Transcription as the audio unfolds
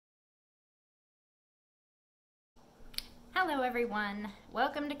Hello everyone,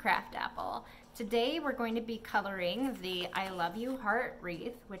 welcome to Craft Apple. Today we're going to be coloring the I Love You Heart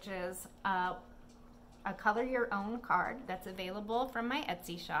Wreath, which is a color your own card that's available from my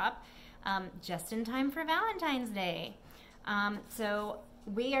Etsy shop just in time for Valentine's Day. So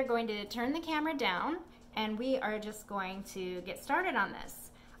we are going to turn the camera down and we are just going to get started on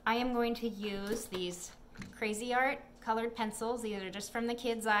this. I am going to use these Crazy Art colored pencils. These are just from the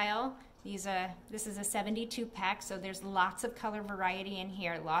kids aisle. This is a 72 pack, so there's lots of color variety in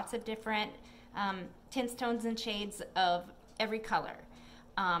here, lots of different tints, tones, and shades of every color.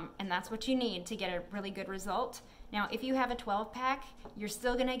 And that's what you need to get a really good result. Now, if you have a 12 pack, you're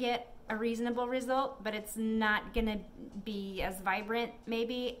still gonna get a reasonable result, but it's not gonna be as vibrant,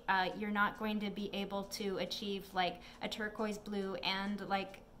 maybe. You're not going to be able to achieve like a turquoise blue and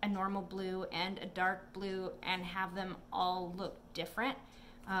like a normal blue and a dark blue and have them all look different.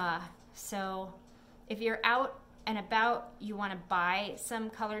 So if you're out and about, you want to buy some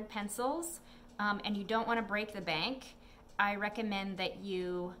colored pencils and you don't want to break the bank, I recommend that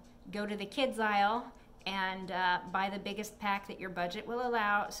you go to the kids aisle and buy the biggest pack that your budget will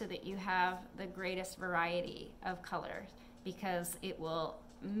allow so that you have the greatest variety of colors, because it will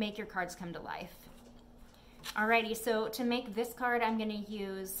make your cards come to life. Alrighty, so to make this card I'm going to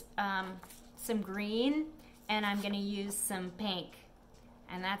use some green and I'm going to use some pink.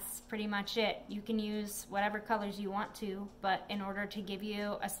 And that's pretty much it. You can use whatever colors you want to, but in order to give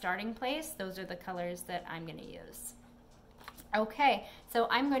you a starting place, those are the colors that I'm going to use. Okay, so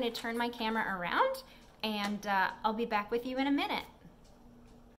I'm going to turn my camera around and I'll be back with you in a minute.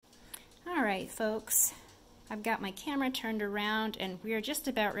 All right, folks, I've got my camera turned around and we're just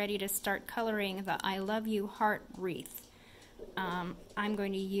about ready to start coloring the I Love You Heart Wreath. I'm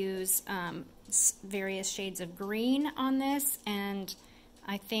going to use various shades of green on this, and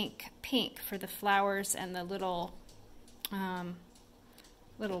I think pink for the flowers and the little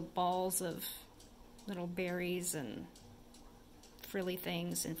balls of little berries and frilly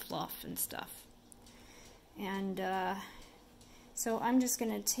things and fluff and stuff. And so I'm just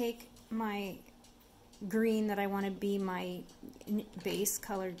going to take my green that I want to be my base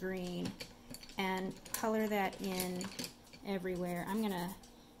color green and color that in everywhere. I'm going to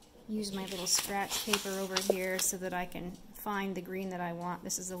use my little scratch paper over here so that I can find the green that I want.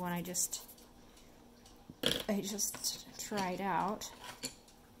 This is the one I just tried out.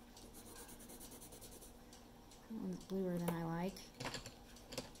 That one's bluer than I like.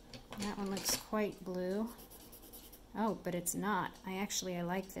 That one looks quite blue. Oh, but it's not. I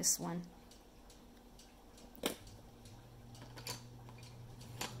like this one. I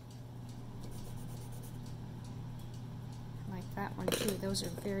like that one too. Those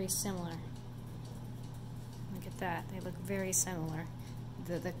are very similar. Look at that, they look very similar.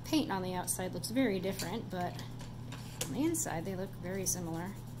 The paint on the outside looks very different, but on the inside they look very similar.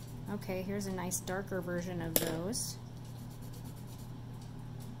 Okay, here's a nice darker version of those.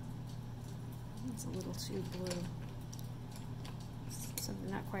 It's a little too blue. Something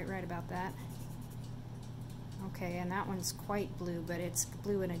not quite right about that. Okay, and that one's quite blue, but it's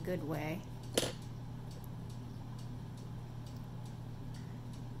blue in a good way.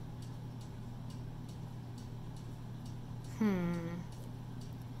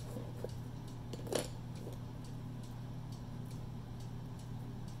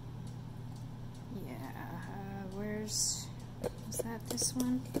 Is that this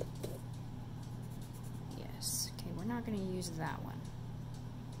one? Yes. Okay, we're not going to use that one.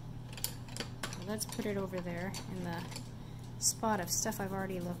 So let's put it over there in the spot of stuff I've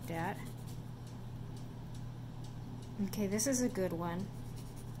already looked at. Okay, this is a good one.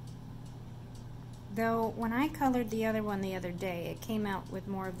 Though when I colored the other one the other day, it came out with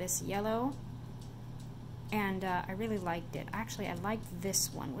more of this yellow, and I really liked it. Actually, I liked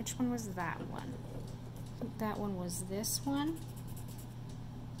this one. Which one was that one? I think that one was this one.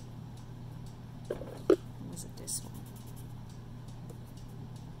 Or was it this one?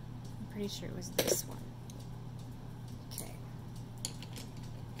 I'm pretty sure it was this one. Okay.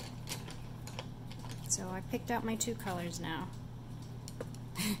 So I picked out my two colors now.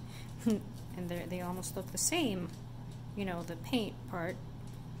 And they almost look the same, you know, the paint part,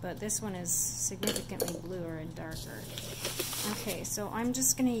 but this one is significantly bluer and darker. Okay, so I'm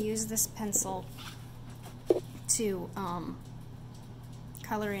just going to use this pencil to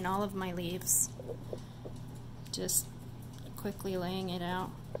color in all of my leaves, just quickly laying it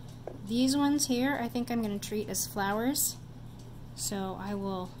out. These ones here I think I'm going to treat as flowers, so I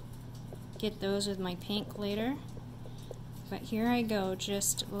will get those with my pink later. But here I go,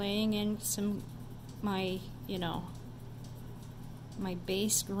 just laying in my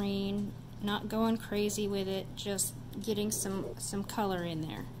base green, not going crazy with it, just getting some color in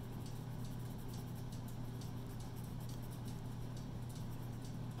there.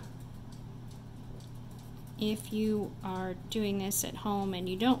 If you are doing this at home and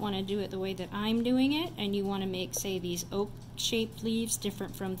you don't want to do it the way that I'm doing it, and you want to make, say, these oak-shaped leaves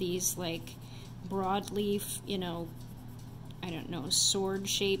different from these like broadleaf, you know, I don't know,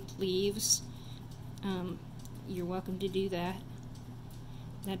 sword-shaped leaves, you're welcome to do that.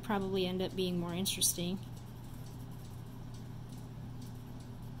 That'd probably end up being more interesting.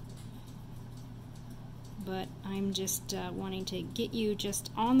 But I'm just wanting to get you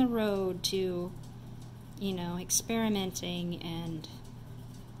just on the road to, you know, experimenting and,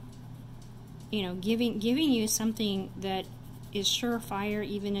 you know, giving you something that is surefire,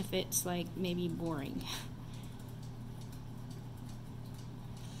 even if it's like maybe boring.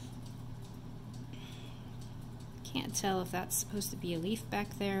 Can't tell if that's supposed to be a leaf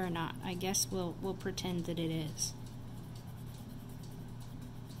back there or not. I guess we'll pretend that it is.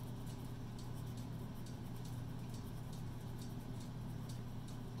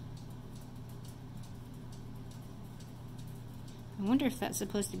 I wonder if that's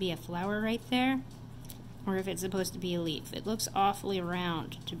supposed to be a flower right there, or if it's supposed to be a leaf. It looks awfully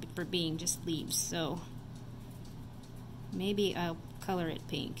round for being just leaves, so maybe I'll color it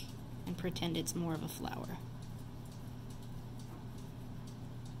pink and pretend it's more of a flower.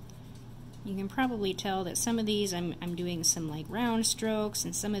 You can probably tell that some of these I'm doing some like round strokes,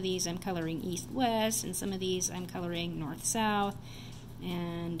 and some of these I'm coloring east-west, and some of these I'm coloring north-south,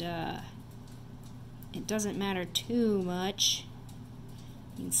 and it doesn't matter too much.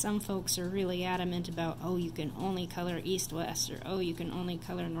 I mean, some folks are really adamant about, oh, you can only color east-west, or oh, you can only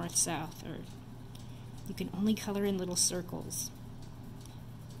color north-south, or you can only color in little circles.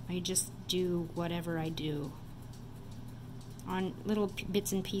 I just do whatever I do. On little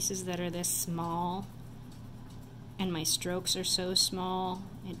bits and pieces that are this small, and my strokes are so small,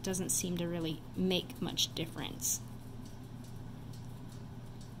 it doesn't seem to really make much difference.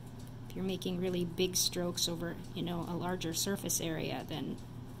 If you're making really big strokes over, you know, a larger surface area, then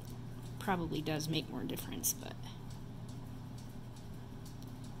probably does make more difference, but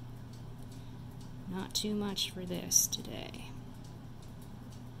not too much for this today.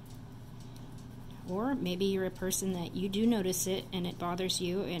 Or maybe you're a person that you do notice it and it bothers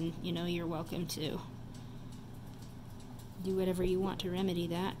you, and you know, you're welcome to do whatever you want to remedy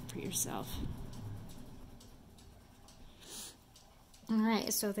that for yourself.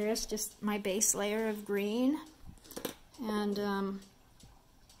 Alright, so there's just my base layer of green, and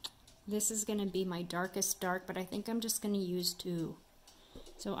this is going to be my darkest dark, but I think I'm just going to use 2.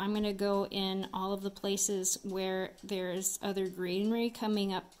 So I'm going to go in all of the places where there's other greenery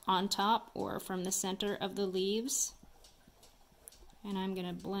coming up on top or from the center of the leaves, and I'm going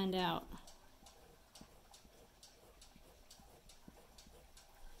to blend out.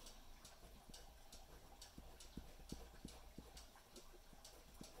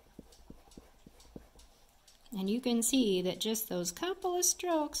 And you can see that just those couple of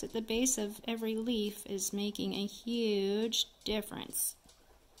strokes at the base of every leaf is making a huge difference.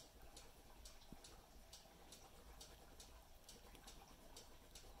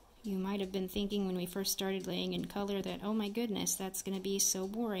 You might have been thinking when we first started laying in color that, oh my goodness, that's going to be so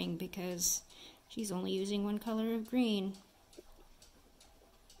boring because she's only using one color of green.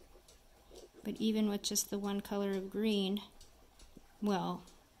 But even with just the one color of green, well,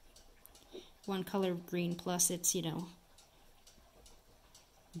 one color of green plus its, you know,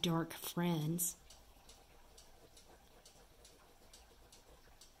 dark friends,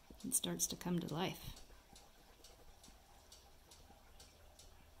 it starts to come to life.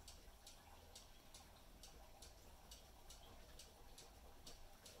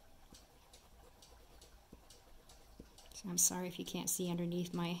 So I'm sorry if you can't see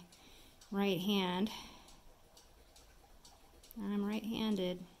underneath my right hand. I'm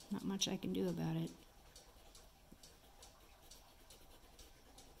right-handed. Not much I can do about it.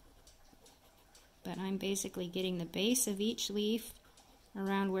 But I'm basically getting the base of each leaf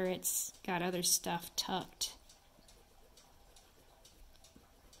around where it's got other stuff tucked.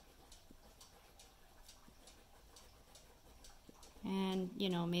 And, you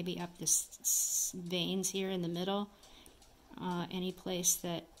know, maybe up the veins here in the middle. Any place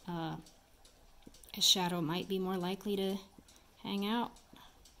that a shadow might be more likely to hang out.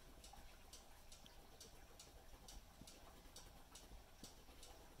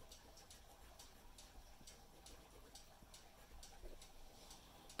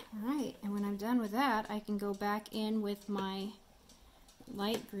 Alright, and when I'm done with that, I can go back in with my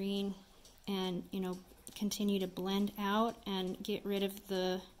light green and, you know, continue to blend out and get rid of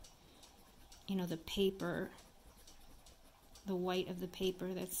the, you know, the paper the white of the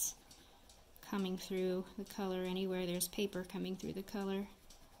paper that's coming through the color anywhere there's paper coming through the color.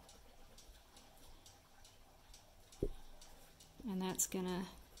 And that's gonna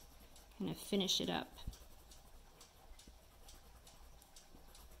kind of finish it up.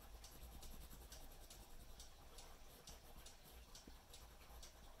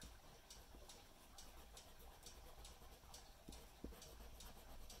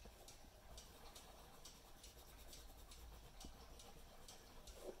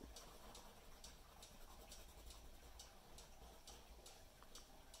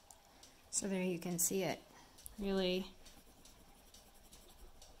 So there you can see it really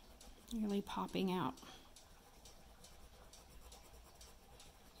popping out.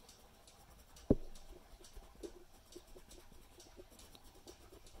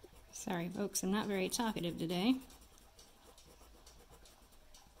 Sorry folks, I'm not very talkative today.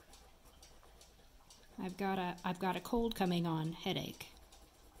 I've got a cold coming on, headache.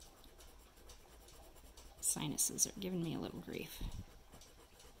 Sinuses are giving me a little grief.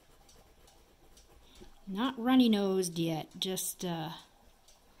 Not runny-nosed yet, just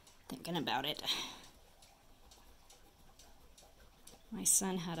thinking about it. My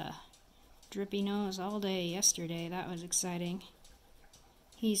son had a drippy nose all day yesterday. That was exciting.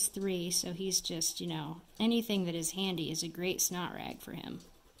 He's 3, so he's just, you know, anything that is handy is a great snot rag for him.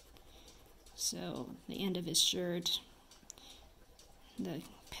 So the end of his shirt, the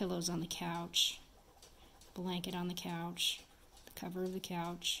pillows on the couch, blanket on the couch, the cover of the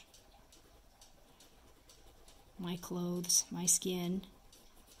couch, my clothes, my skin.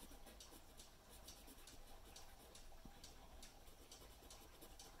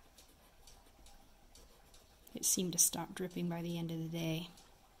 It seemed to stop dripping by the end of the day,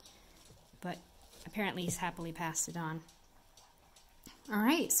 but apparently he's happily passed it on.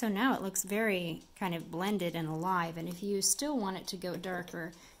 Alright, so now it looks very kind of blended and alive, and if you still want it to go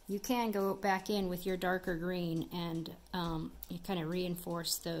darker, you can go back in with your darker green and you kind of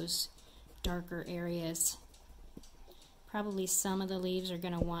reinforce those darker areas. Probably some of the leaves are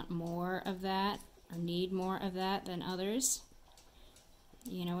going to want more of that or need more of that than others.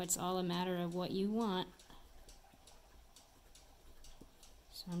 You know, it's all a matter of what you want.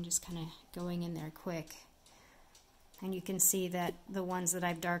 So I'm just kind of going in there quick. And you can see that the ones that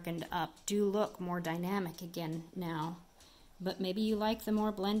I've darkened up do look more dynamic again now. But maybe you like the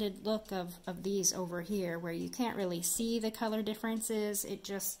more blended look of these over here where you can't really see the color differences. It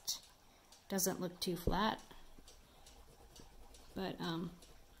just doesn't look too flat. But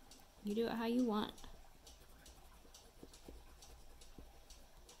you do it how you want.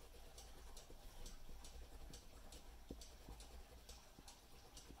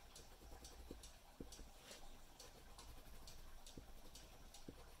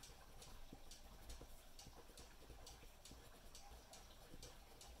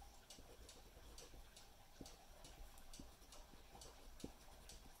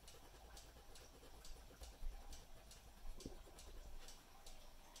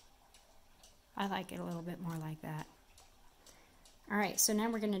 I like it a little bit more like that. Alright, so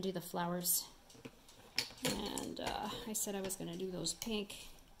now we're going to do the flowers. And I said I was going to do those pink.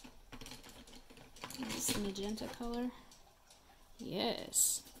 This magenta color.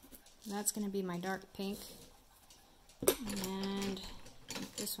 Yes. That's going to be my dark pink. And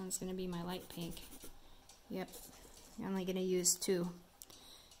this one's going to be my light pink. Yep. I'm only going to use 2.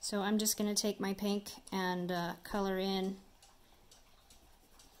 So I'm just going to take my pink and color in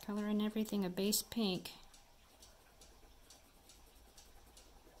everything a base pink.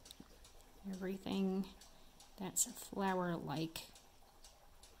 Everything that's flower-like.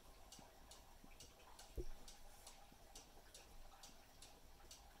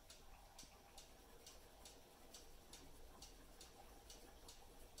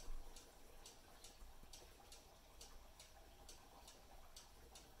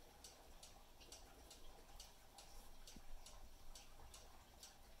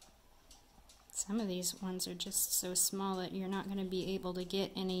 Some of these ones are just so small that you're not going to be able to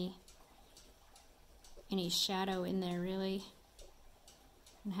get any shadow in there really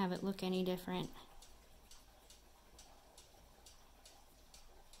and have it look any different.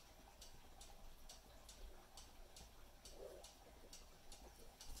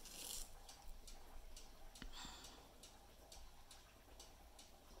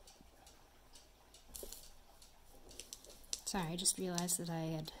 Sorry, I just realized that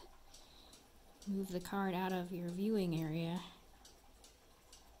I had moved the card out of your viewing area.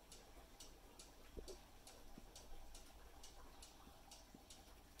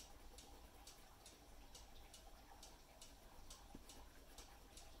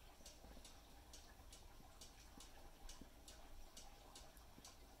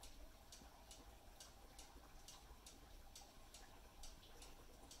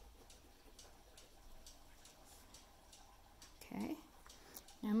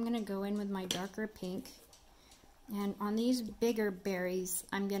 I'm going to go in with my darker pink. And on these bigger berries,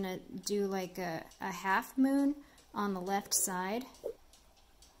 I'm going to do like a half moon on the left side.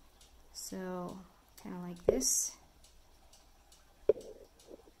 So, kind of like this.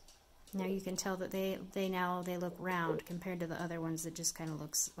 Now you can tell that they look round compared to the other ones that just kind of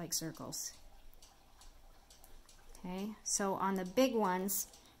looks like circles. Okay, so on the big ones,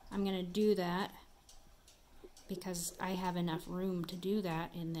 I'm going to do that because I have enough room to do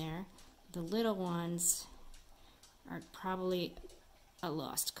that in there. The little ones are probably a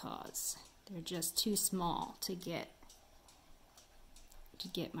lost cause. They're just too small to get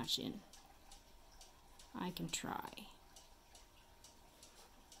much in. I can try,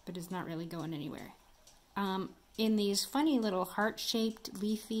 but it's not really going anywhere. In these funny little heart-shaped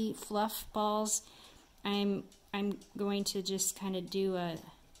leafy fluff balls, I'm going to just kind of do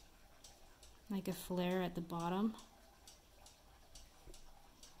like a flare at the bottom.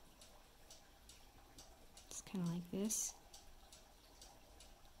 It's kind of like this.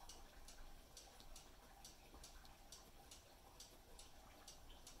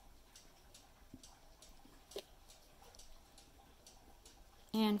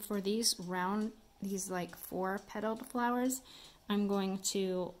 And for these round, these like 4-petaled flowers, I'm going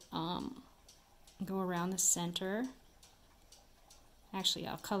to go around the center. Actually,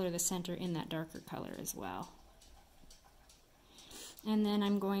 I'll color the center in that darker color as well. And then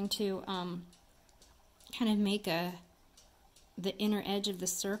I'm going to kind of make the inner edge of the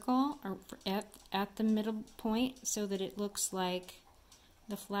circle or at the middle point so that it looks like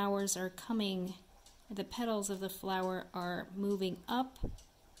the flowers are coming, the petals of the flower are moving up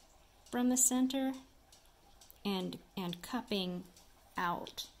from the center and cupping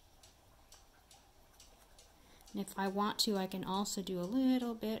out. And if I want to, I can also do a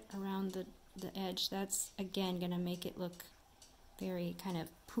little bit around the edge. That's again going to make it look very kind of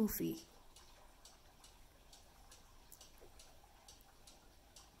poofy.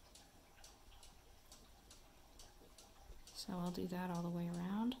 So I'll do that all the way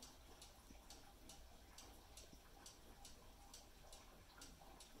around.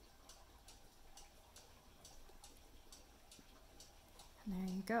 And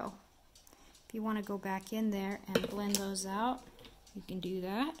there you go. If you want to go back in there and blend those out, you can do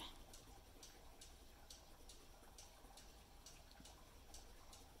that.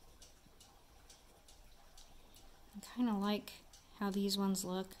 I kind of like how these ones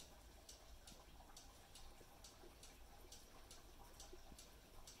look.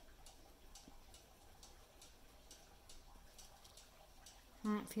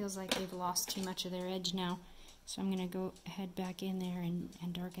 It feels like they've lost too much of their edge now. So I'm going to go ahead back in there and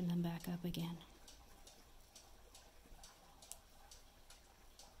darken them back up again.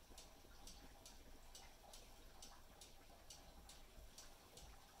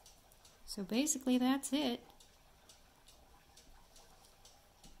 So basically that's it.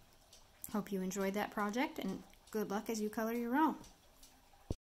 Hope you enjoyed that project and good luck as you color your own.